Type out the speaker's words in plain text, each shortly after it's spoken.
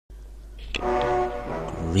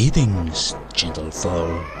Greetings, gentle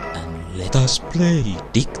foe, and let us play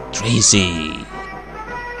Dick Tracy.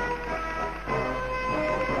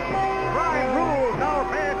 Crime rules our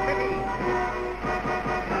fair city.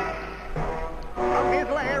 From his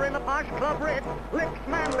lair in the posh club Ritz, Licks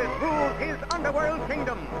Manless rules his underworld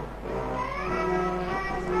kingdom.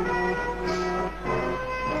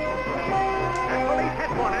 At police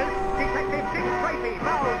headquarters, Detective Dick Tracy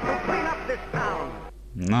vows to clean up this town.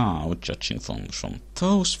 Now, judging from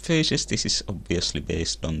those faces, this is obviously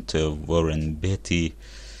based on the Warren Beatty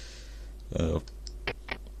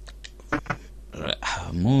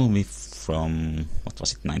movie from, what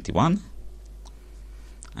was it, 91?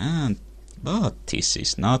 But this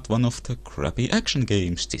is not one of the crappy action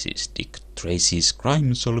games. This is Dick Tracy's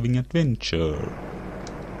crime-solving adventure.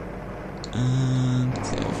 And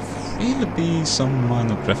there will be some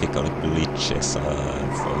minor graphical glitches,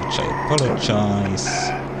 for which I apologize.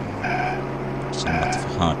 Somewhat of a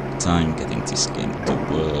hard time getting this game to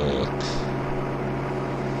work.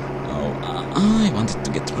 Oh, I wanted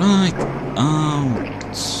to get right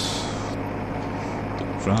out to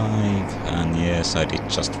drive, and yes, I did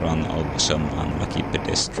just run over some unlucky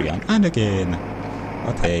pedestrian, and again.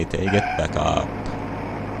 But hey, they get back up.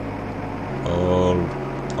 All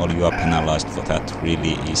you are penalized for that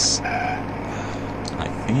really is, I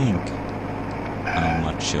think, how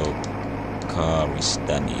much your car is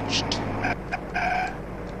damaged.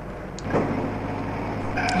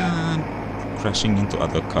 And crashing into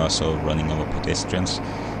other cars or running over pedestrians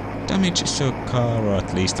damages your car, or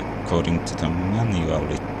at least according to the manual,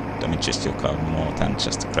 it damages your car more than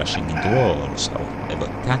just crashing into walls, however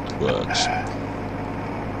that works.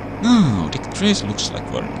 Now, Dick Tracy looks like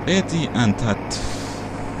Warren Beatty, and that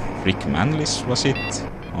Rick Manlis, was it?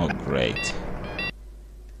 Oh, great.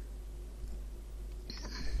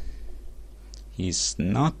 He's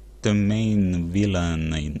not the main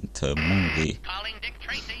villain in the movie. Calling Dick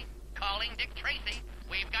Tracy. Calling Dick Tracy.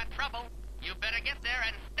 We've got trouble. You better get there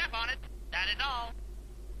and step on it. That is all.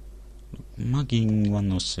 Mugging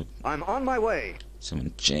 107. I'm on my way.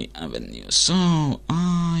 7J Avenue. So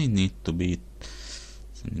I need to be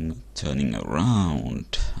turning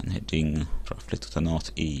around and heading roughly to the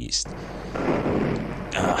northeast.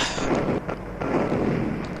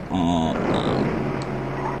 Oh no.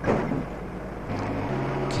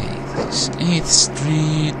 Okay, this is 8th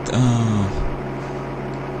Street. Oh,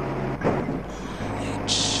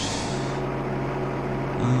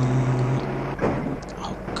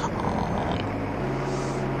 come on.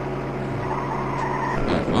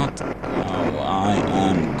 What? Oh, I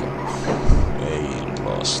am way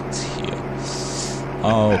lost here.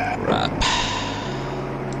 Oh, crap.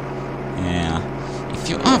 Yeah. If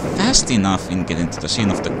you are fast enough in getting to the scene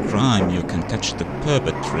of the crime, you can catch the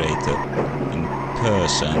perpetrator in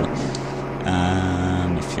person.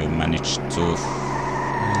 And if you manage to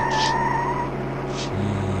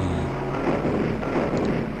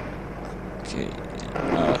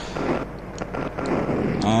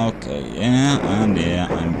okay, yeah,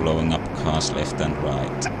 I'm blowing up cars left and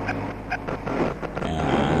right.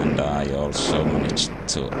 And I also managed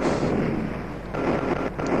to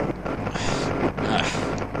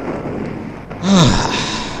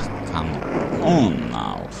come on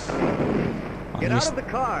now. Get out of the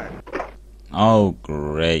car. Oh,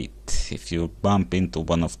 great. If you bump into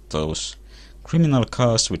one of those criminal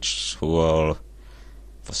cars who all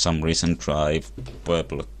for some reason drive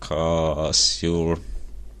purple cars, you'll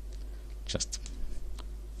just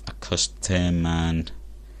accost them and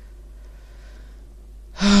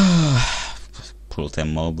pull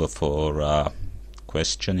them over for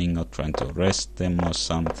questioning or trying to arrest them or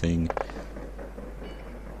something.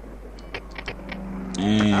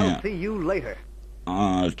 I'll see you later.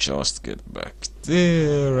 I'll just get back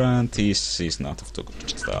there, and this is not off to a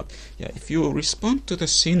good start. Yeah, if you respond to the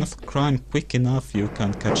scene of crime quick enough, you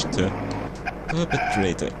can catch the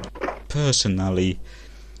perpetrator personally.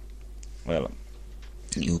 Well,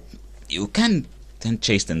 you can then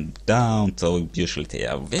chase them down, though usually they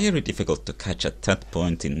are very difficult to catch at that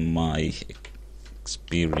point in my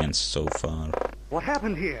experience so far. What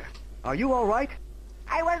happened here? Are you all right?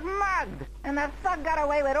 I was mugged, and the thug got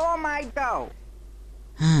away with all my dough.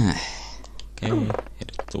 Okay,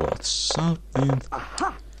 headed towards south end.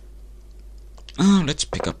 Aha! Now let's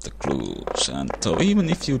pick up the clues, and so even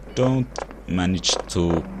if you don't manage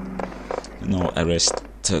to, arrest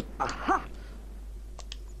the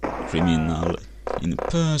criminal in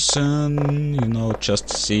person, just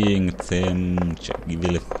seeing them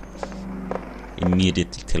will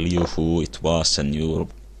immediately tell you who it was, and you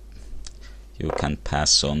can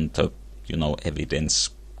pass on the,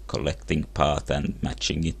 evidence collecting part and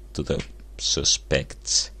matching it to the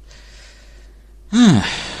suspects.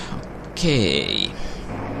 Okay.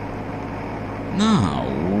 Now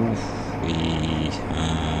we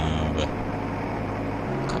have a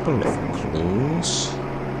couple of clues.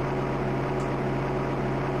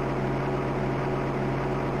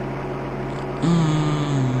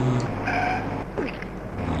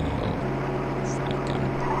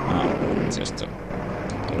 Just a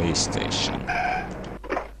police station.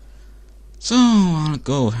 So I'll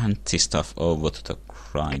go hand this stuff over to the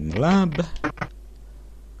crime lab.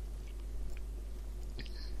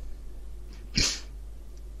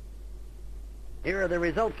 Here are the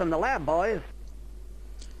results from the lab, boys.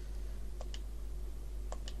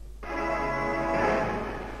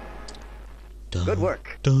 Good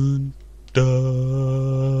work. Dun,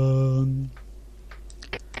 dun.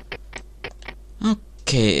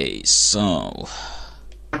 Okay, so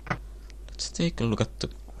let's take a look at the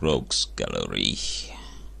rogues gallery.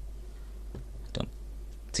 I don't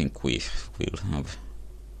think we will have.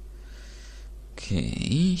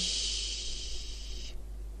 Okay.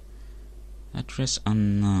 Address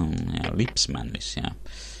unknown. Yeah, Lipsman is, yeah.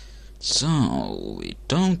 So we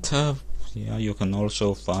don't have. Yeah, you can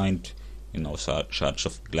also find, you know, shards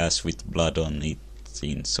of glass with blood on it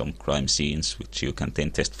in some crime scenes, which you can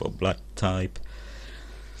then test for blood type.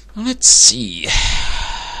 Let's see.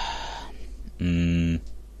 Wait.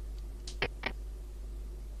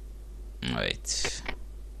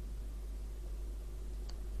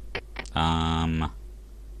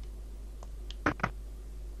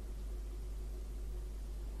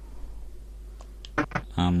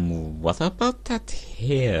 What about that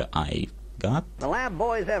hair I got? The lab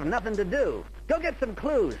boys have nothing to do. Go get some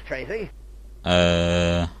clues, Tracy.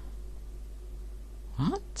 What?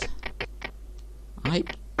 I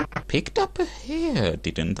picked up a hair,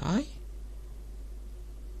 didn't I?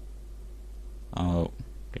 Oh,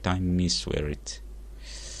 did I miswear it?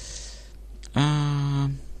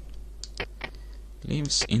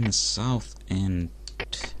 Lives in South End.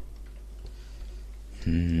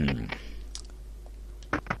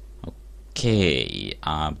 Okay,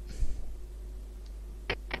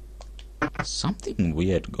 something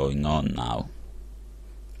weird going on now.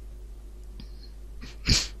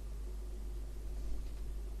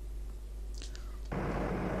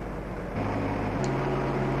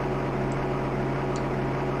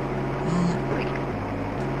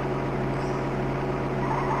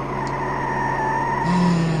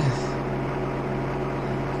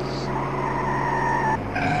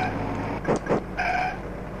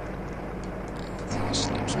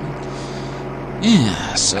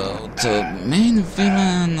 Yeah, so the main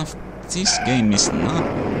villain of this game is not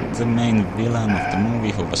the main villain of the movie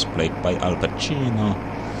who was played by Al Pacino,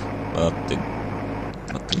 but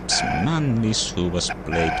Lips Manlis who was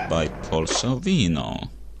played by Paul Sorvino,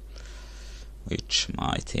 which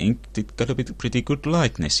I think did got a pretty good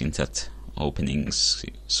likeness in that opening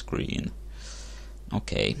screen.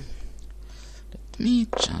 Okay, let me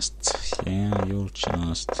just, yeah, you'll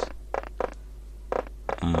just...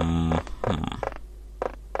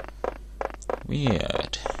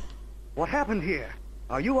 Weird. What happened here?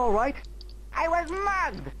 Are you all right? I was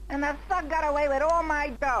mugged, and the thug got away with all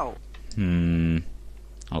my dough.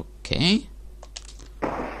 Okay.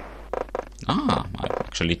 I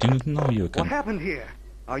actually didn't know you What can happened here?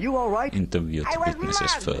 Are you all right? interview I the was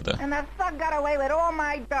witnesses mugged, further. and the thug got away with all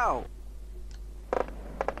my dough.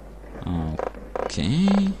 Okay.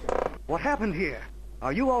 What happened here?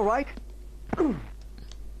 Are you all right?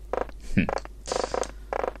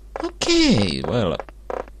 Okay, well,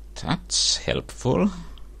 that's helpful.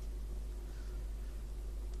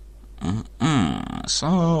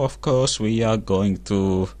 So, of course, we are going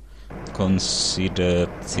to consider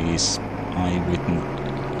this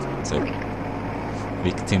eyewitness, the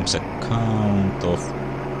victim's account of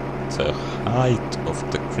the height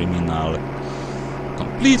of the criminal,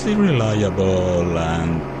 completely reliable,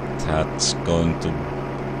 and that's going to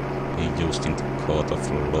be used in the court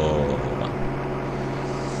of law.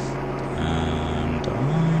 And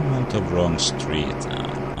I'm on the wrong street,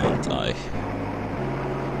 aren't I?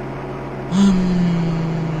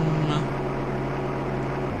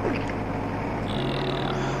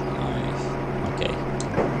 Okay.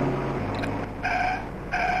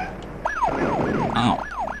 Ow.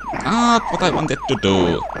 Not what I wanted to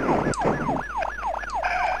do.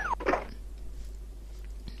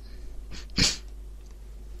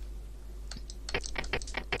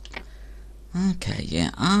 Okay,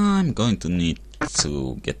 yeah, I'm going to need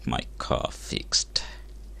to get my car fixed.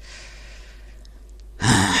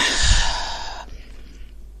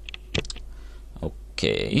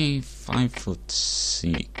 Okay,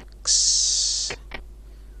 5'6".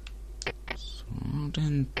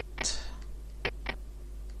 Rodent.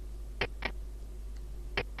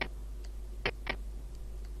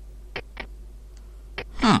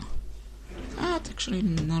 Huh. That actually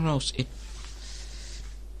narrows it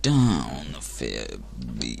down a fair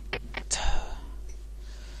bit.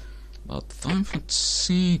 About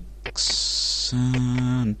 5'6"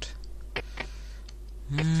 and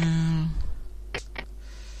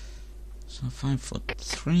so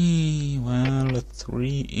 5'3". Well, a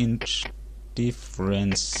 3-inch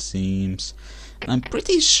difference seems. I'm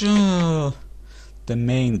pretty sure the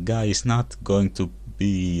main guy is not going to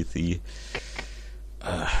be the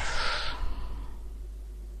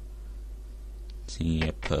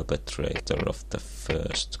perpetrator of the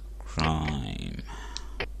first crime.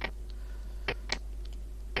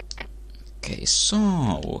 Okay,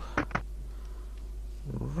 so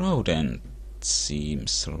rodent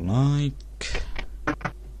seems like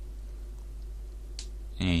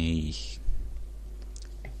a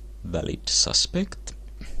valid suspect.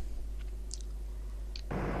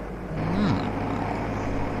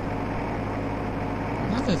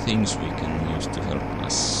 Other things we can use to help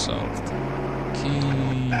us solve the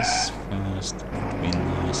case. First, it would be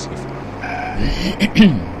nice if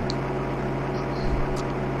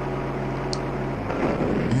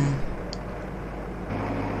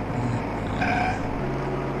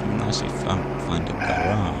if I find a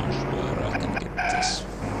garage where I can get this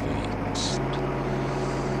fixed.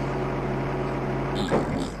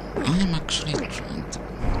 I'm actually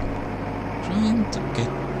trying to get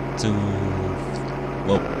to.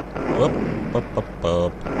 Whoop.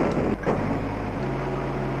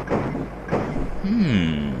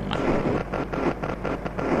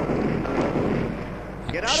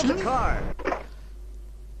 Get out of the car.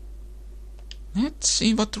 Let's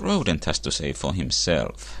see what Rodent has to say for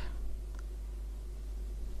himself.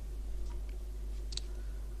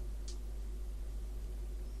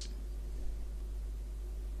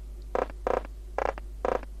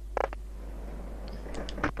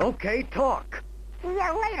 Okay, talk. See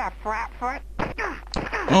you later, Flatfoot.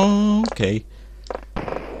 Okay.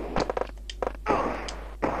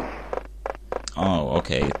 Oh,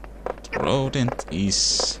 okay. Rodent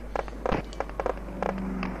is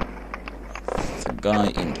the guy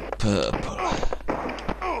in purple.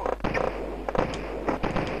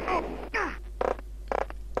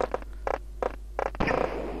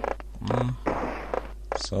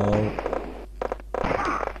 So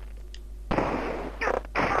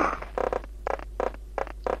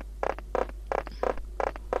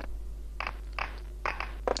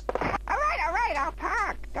Alright, I'll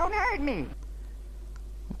park. Don't hurt me.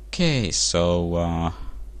 okay, so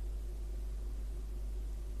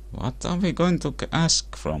what are we going to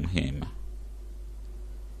ask from him?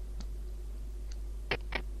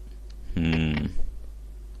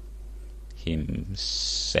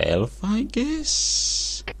 Himself, I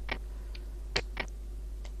guess?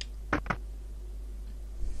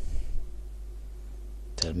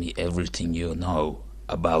 Tell me everything you know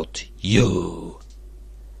about you.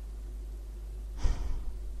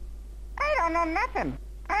 I don't know nothing.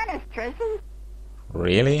 Honest, Tracy.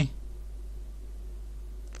 Really?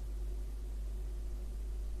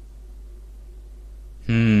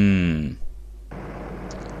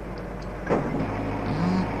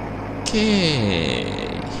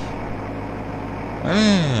 Okay.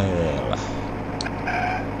 Well,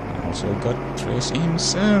 I also got Tracy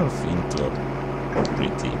himself into a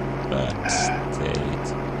pretty bad state.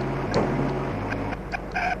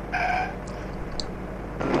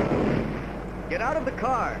 Get out of the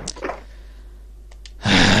car.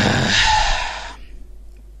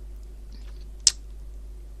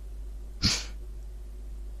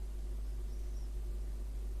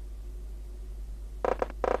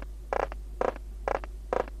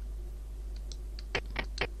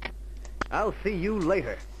 I'll see you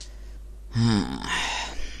later. Kind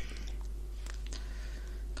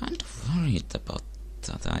of worried about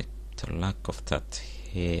that. The lack of that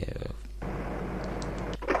hair.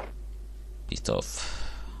 Bit of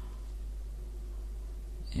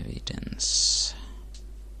evidence.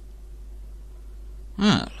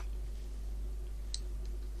 Well,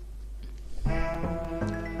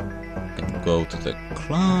 can go to the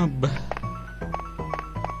club.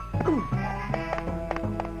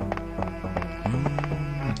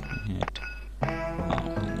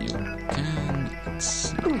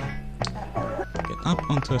 Up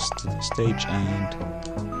onto the stage and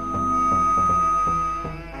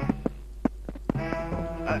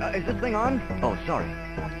Is this thing on? Oh, sorry.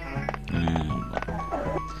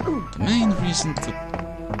 The main reason to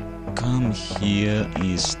come here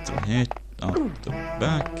is to head up the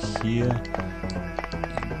back here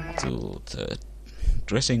into the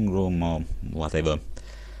dressing room or whatever,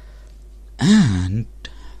 and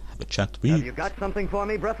have a chat Have with... you got something for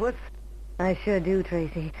me, Breathless? I sure do,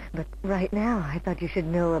 Tracy. But right now, I thought you should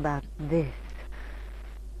know about this.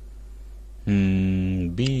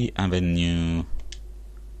 B Avenue.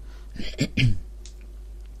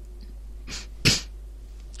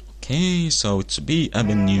 Okay, so it's B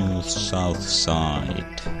Avenue south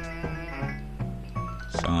side.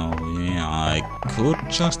 So yeah, I could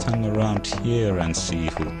just hang around here and see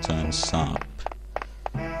who turns up.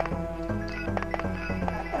 I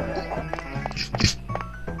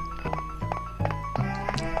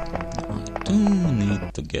do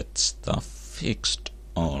need to get stuff fixed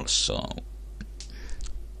also.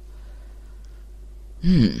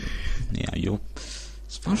 Yeah,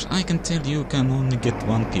 as far as I can tell, you can only get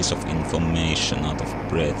one piece of information out of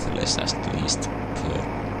Breathless, at least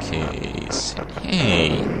per case.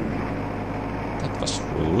 Hey! That was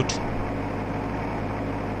rude.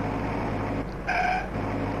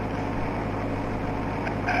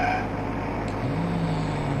 Okay,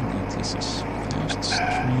 now this is First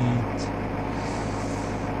Street.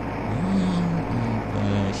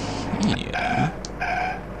 Over here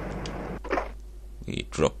we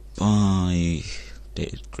drop by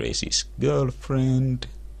Tracy's girlfriend.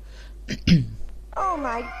 Oh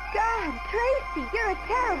my God, Tracy, you're a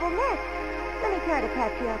terrible mess. Let me try to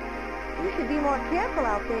patch you up. You should be more careful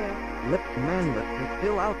out there. Lips mend, but he's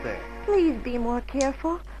still out there. Please be more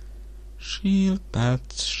careful. She'll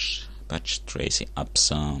patch Tracy up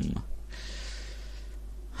some.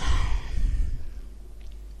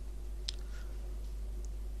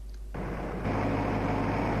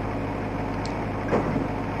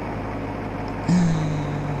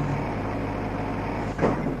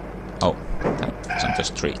 Oh, that's on the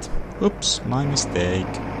street. Oops, my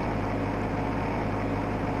mistake.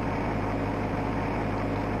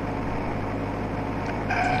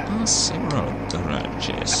 There are several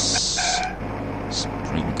garages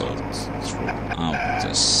sprinkled throughout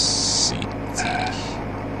the city.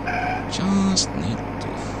 Just need to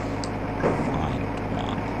find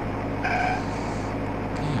one.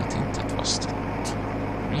 Okay, I think that was the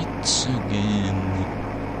bridge again.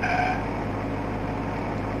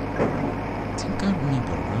 I think I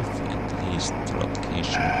remember roughly at least the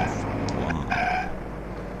location of one.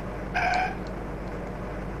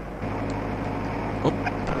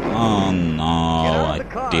 Oh no,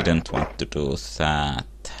 I didn't want to do that.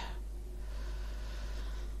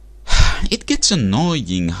 It gets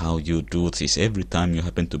annoying how you do this every time you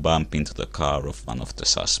happen to bump into the car of one of the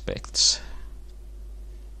suspects.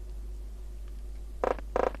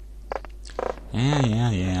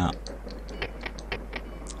 Yeah.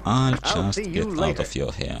 I'll just get out of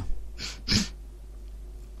your hair.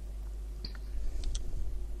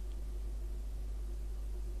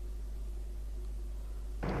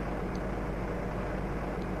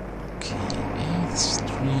 Okay, 8th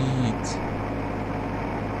Street.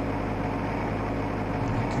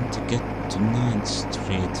 I'm looking to get to 9th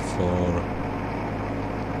Street for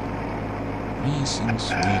reasons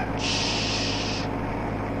which...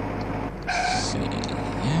 Let's see,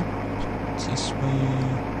 yep, this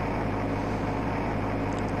way.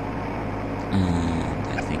 And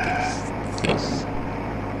I think it's this.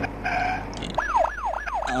 Yeah.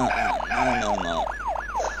 No.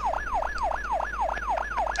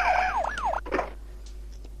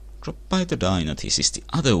 Drop by the diner. This is the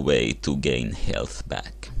other way to gain health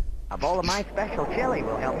back. A bowl of my special chili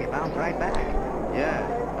will help you bounce right back.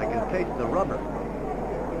 Yeah, I can taste the rubber.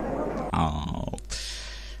 Oh.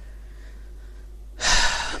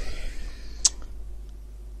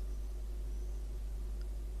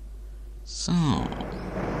 So,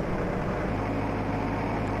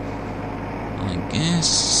 I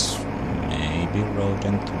guess maybe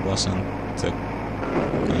Rodent wasn't the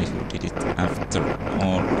guy who did it after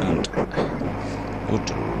all, and good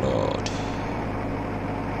lord,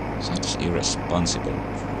 such irresponsible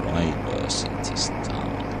drivers in this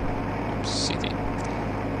town, city.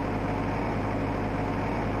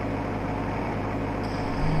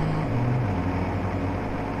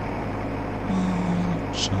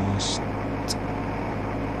 I'll just...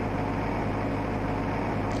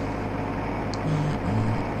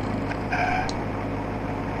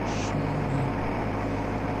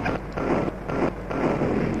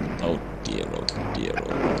 Oh dear.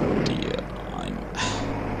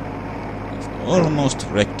 I've almost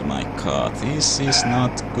wrecked my car. This is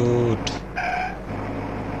not good.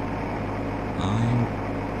 I'm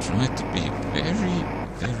trying to be very...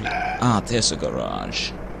 Ah, there's a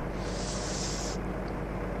garage.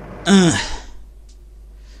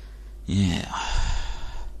 Yeah.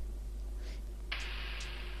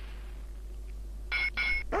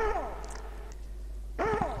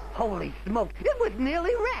 Holy smokes, it was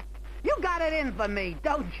nearly wrecked. You got it in for me,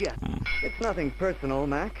 don't you? It's nothing personal,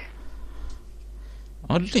 Mac.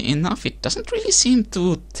 Oddly enough, it doesn't really seem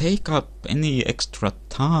to take up any extra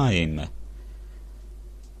time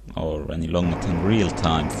or any longer than real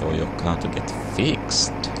time for your car to get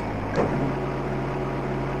fixed.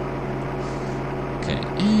 Okay,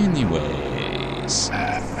 anyways,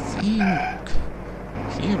 I think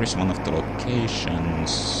here is one of the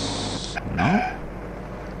locations. No?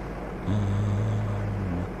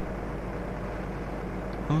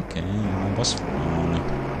 Okay, I was wrong.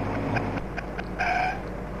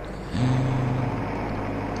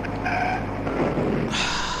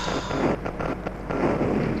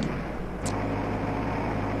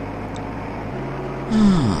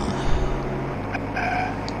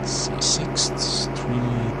 Let's see, 6th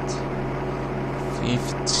Street,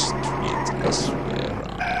 5th Street is where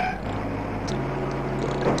I want to go.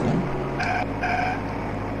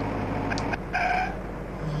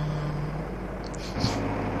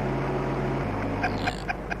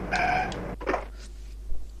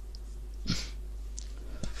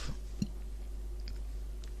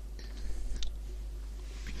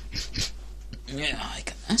 Yeah, I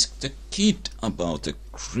can ask the kid about the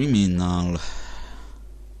criminal.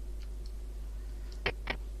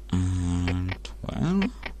 And, well,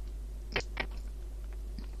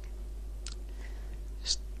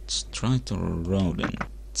 let's try to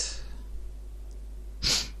rodent.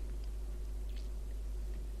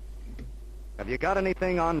 Have you got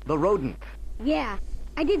anything on the rodent? Yeah,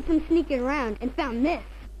 I did some sneaking around and found this.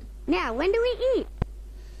 Now, when do we eat?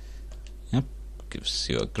 Yep, gives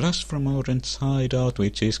you a glass from a rodent's hideout,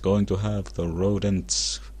 which is going to have the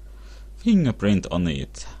rodent's fingerprint on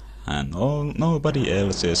it. And nobody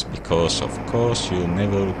else's, because of course you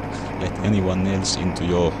never let anyone else into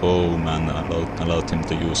your home and allow them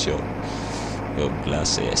to use your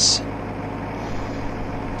glasses. If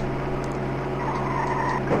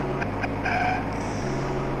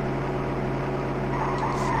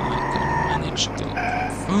I can manage to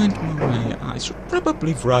find my way, I should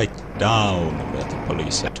probably write down where the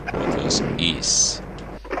police headquarters is.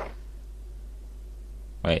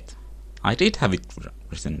 Wait, I did have it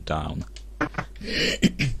written down.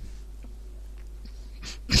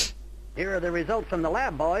 Here are the results from the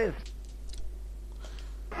lab, boys.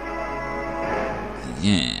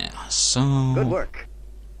 Yeah, so... Good work.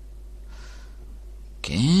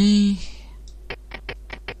 Okay.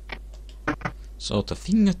 So the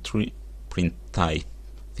fingerprint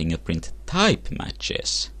type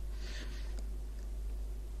matches.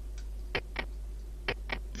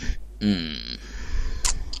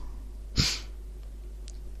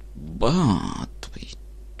 But we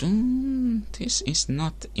don't... This is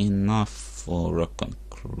not enough for a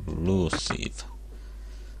conclusive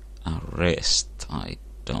arrest, I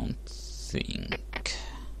don't think.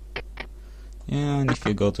 Yeah, and if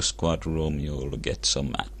you go to squad room, you'll get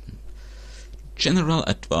some general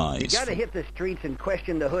advice. You gotta hit the streets and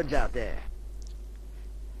question the hoods out there.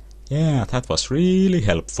 Yeah, that was really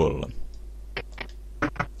helpful.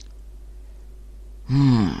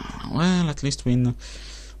 Well, at least we know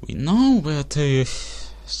where the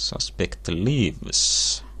suspect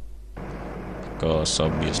lives. Because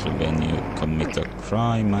obviously when you commit a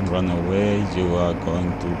crime and run away, you are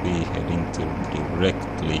going to be heading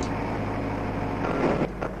directly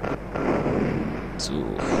to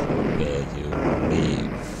where you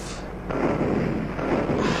live.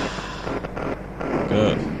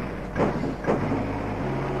 Good.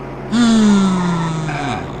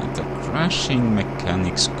 The crashing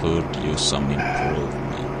mechanics could use some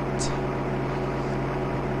improvement.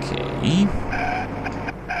 Okay.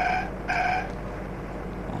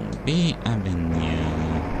 On B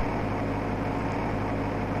Avenue,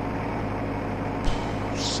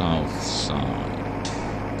 south side.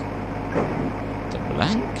 The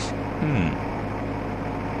blank?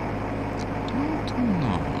 Don't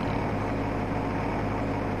know.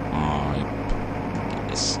 I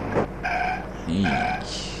guess. Hey,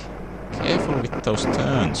 careful with those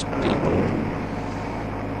turns, people.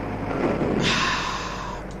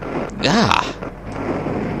 Ah!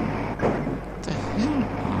 What the hell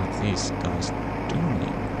are these guys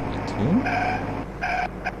doing? Wait, who?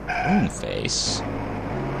 Own face.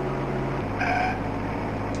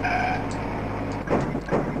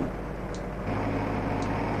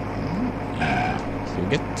 If you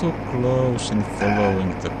get too close in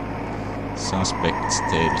following the suspect's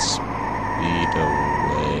tail, speed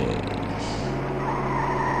away.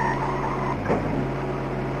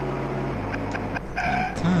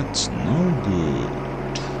 And that's no good.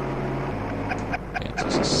 Okay,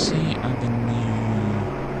 this is C Avenue.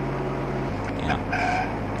 Yeah.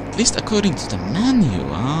 At least according to the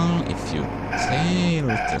manual, if you tail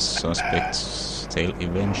the suspect's tail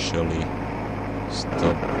eventually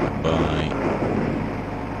stop by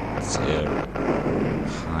their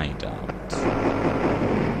hideout.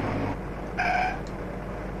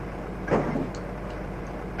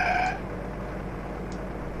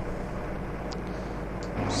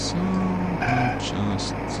 So I'll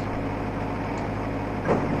just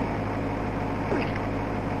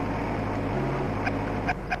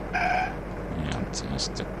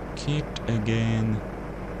the kid again.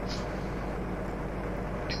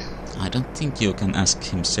 I don't think you can ask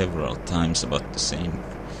him several times about the same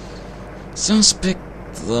suspect,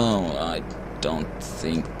 though I don't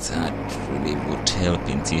think that really would help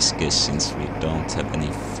in this case, since we don't have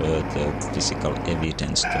any further physical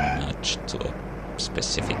evidence to match to a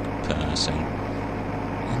specific person.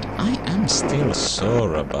 And I am still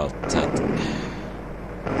sore about that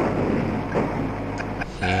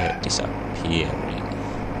hair disappearing.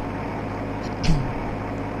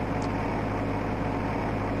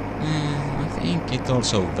 I think it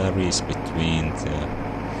also varies between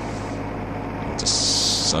the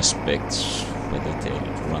suspects, whether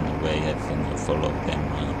they'll run away when you follow them.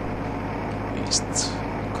 At least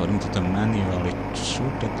according to the manual, it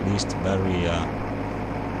should at least vary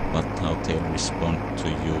but how they'll respond to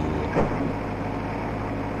you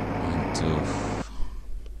and to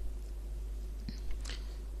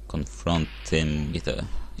confront them with a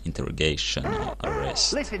interrogation or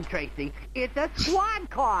arrest. Listen, Tracy, it's a squad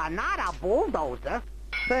car, not a bulldozer.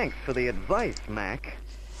 Thanks for the advice, Mac.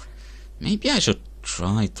 Maybe I should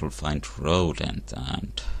try to find Rodent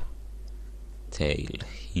and tail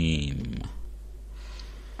him.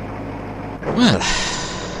 Well,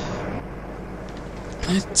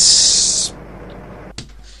 let's...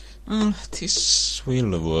 Well, this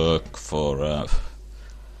will work for a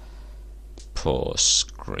pause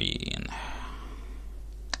screen.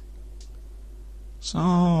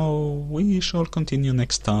 So, we shall continue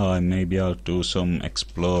next time. Maybe I'll do some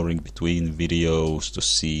exploring between videos to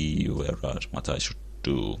see what I should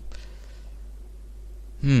do.